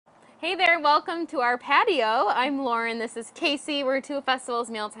Hey there, welcome to our patio. I'm Lauren, this is Casey. We're two of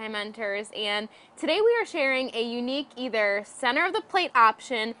Festival's Mealtime Mentors, and today we are sharing a unique either center of the plate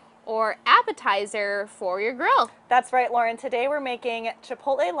option or appetizer for your grill. That's right, Lauren. Today we're making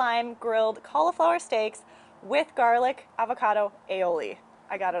Chipotle lime grilled cauliflower steaks with garlic, avocado, aioli.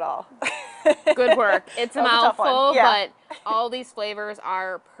 I got it all. Good work. It's a That was a tough one. mouthful, Yeah. but all these flavors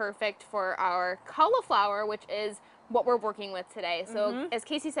are perfect for our cauliflower, which is what we're working with today. So as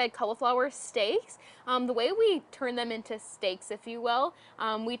Casey said, cauliflower steaks. The way we turn them into steaks, if you will,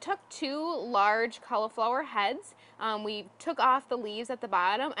 we took two large cauliflower heads. We took off the leaves at the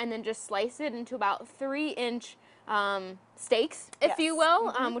bottom and then just sliced it into about 3-inch steaks, if you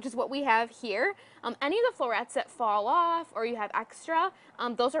will, which is what we have here. Any of the florets that fall off or you have extra,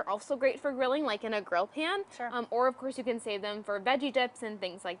 those are also great for grilling, like in a grill pan. Sure. Or of course you can save them for veggie dips and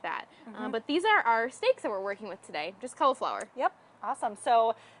things like that. But these are our steaks that we're working with today, just cauliflower. Yep. Awesome.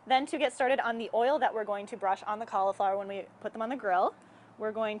 So then to get started on the oil that we're going to brush on the cauliflower when we put them on the grill,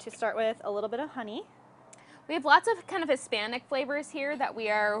 we're going to start with a little bit of honey. We have lots of kind of Hispanic flavors here that we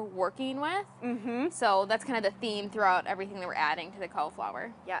are working with. So that's kind of the theme throughout everything that we're adding to the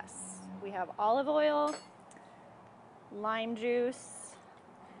cauliflower. Yes. We have olive oil, lime juice,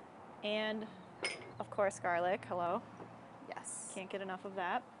 and of course garlic. Hello. Yes. Can't get enough of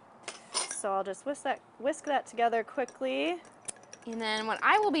that. So I'll just whisk that together quickly. And then what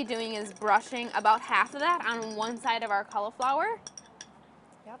I will be doing is brushing about half of that on one side of our cauliflower.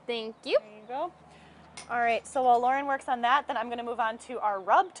 Yep. Thank you. There you go. All right, so while Lauren works on that, then I'm going to move on to our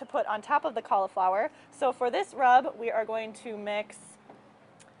rub to put on top of the cauliflower. So for this rub, we are going to mix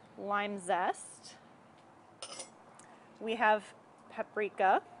lime zest. We have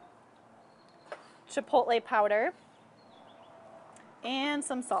paprika, chipotle powder, and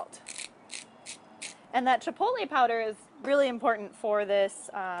some salt. And that chipotle powder is really important for this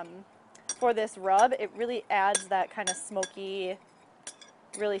rub. It really adds that kind of smoky,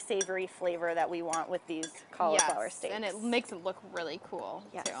 really savory flavor that we want with these cauliflower steaks. And it makes it look really cool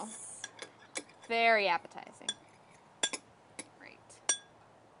Yes. too. Very appetizing. Great.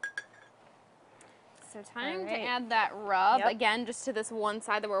 So time to add that rub again, just to this one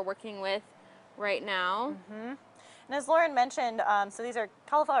side that we're working with right now. And as Lauren mentioned, so these are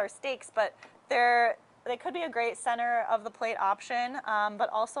cauliflower steaks, but they could be a great center of the plate option, but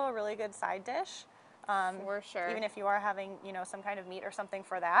also a really good side dish. For sure. Even if you are having, some kind of meat or something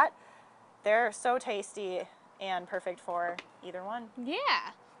for that, they're so tasty and perfect for either one.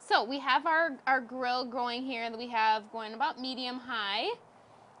 Yeah. So we have our grill going here that we have going about medium high.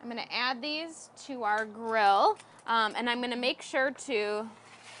 I'm going to add these to our grill, and I'm going to make sure to,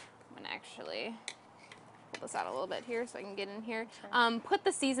 I'm going to actually pull this out a little bit here so I can get in here. Sure. Put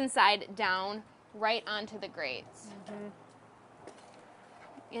the seasoned side down right onto the grates.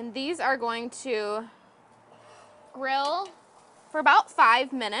 And these are going to grill for about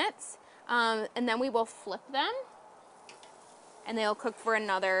 5 minutes, and then we will flip them, and they'll cook for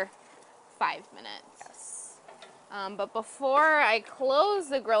another 5 minutes. Yes. But before I close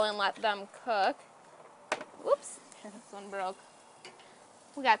the grill and let them cook, whoops, this one broke.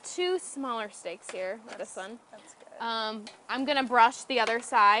 We got two smaller steaks here with this one. That's good. I'm gonna brush the other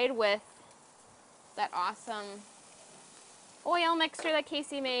side with that awesome oil mixture that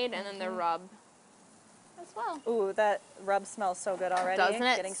Casey made, and then the rub as well. Ooh, that rub smells so good already. Doesn't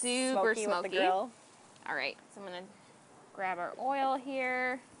it? Getting Super smoky smoky. with the grill. All right, so I'm gonna grab our oil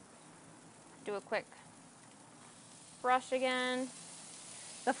here, do a quick brush again.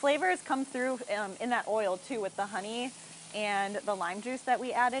 The flavors come through in that oil too, with the honey and the lime juice that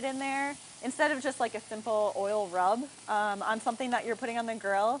we added in there. Instead of just like a simple oil rub on something that you're putting on the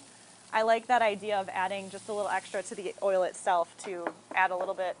grill, I like that idea of adding just a little extra to the oil itself to add a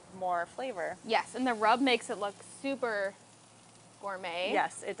little bit more flavor. Yes, and the rub makes it look super gourmet.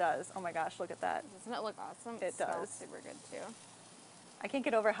 Yes, it does. Oh my gosh, look at that. Doesn't it look awesome? It smells does. super good too. I can't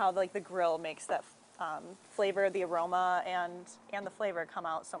get over how like the grill makes that flavor, the aroma, and the flavor come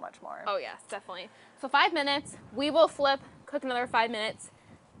out so much more. Oh yes, definitely. So 5 minutes, we will flip, cook another 5 minutes.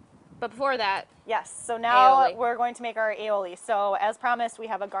 But before that, yes, so now aioli. We're going to make our aioli. So as promised, we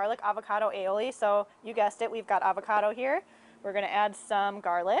have a garlic avocado aioli. So you guessed it, we've got avocado here. We're going to add some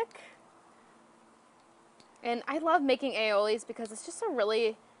garlic. And I love making aiolis because it's just a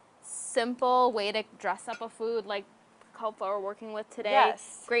really simple way to dress up a food like cauliflower we're working with today.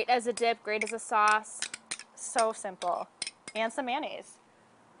 Yes. Great as a dip, great as a sauce. So simple. And some mayonnaise.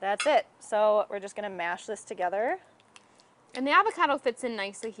 That's it. So we're just going to mash this together. And the avocado fits in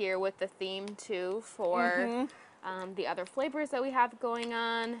nicely here with the theme too for the other flavors that we have going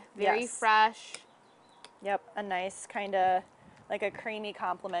on. Very fresh. Yep, a nice kind of like a creamy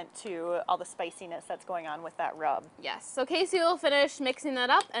complement to all the spiciness that's going on with that rub. Yes, so Casey will finish mixing that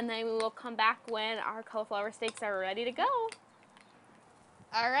up, and then we will come back when our cauliflower steaks are ready to go.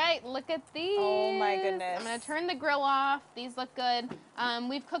 All right, look at these. Oh my goodness. I'm gonna turn the grill off. These look good.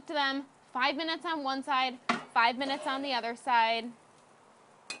 We've cooked them 5 minutes on one side, 5 minutes on the other side.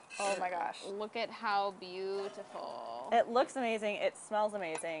 Oh my gosh. Look at how beautiful. It looks amazing. It smells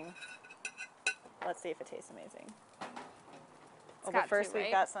amazing. Let's see if it tastes amazing. But first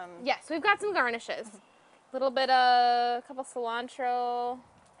we've got some... Yes, we've got some garnishes. A little bit of, a couple cilantro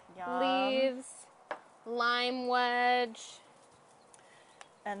leaves, lime wedge.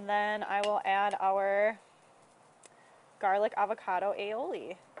 And then I will add our garlic avocado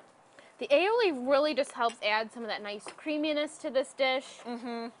aioli. The aioli really just helps add some of that nice creaminess to this dish.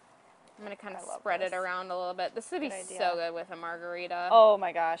 I'm going to kind of spread it around a little bit. This would be so good with a margarita. Oh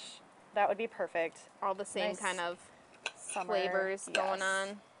my gosh. That would be perfect. All the same kind of summer flavors going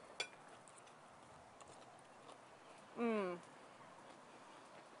on.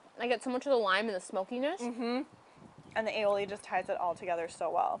 I get so much of the lime and the smokiness. And the aioli just ties it all together so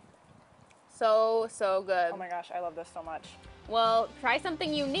well. So, so good. Oh my gosh, I love this so much. Well, try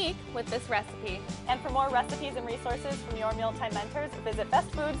something unique with this recipe. And for more recipes and resources from your Mealtime Mentors, visit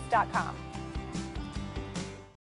bestfoods.com.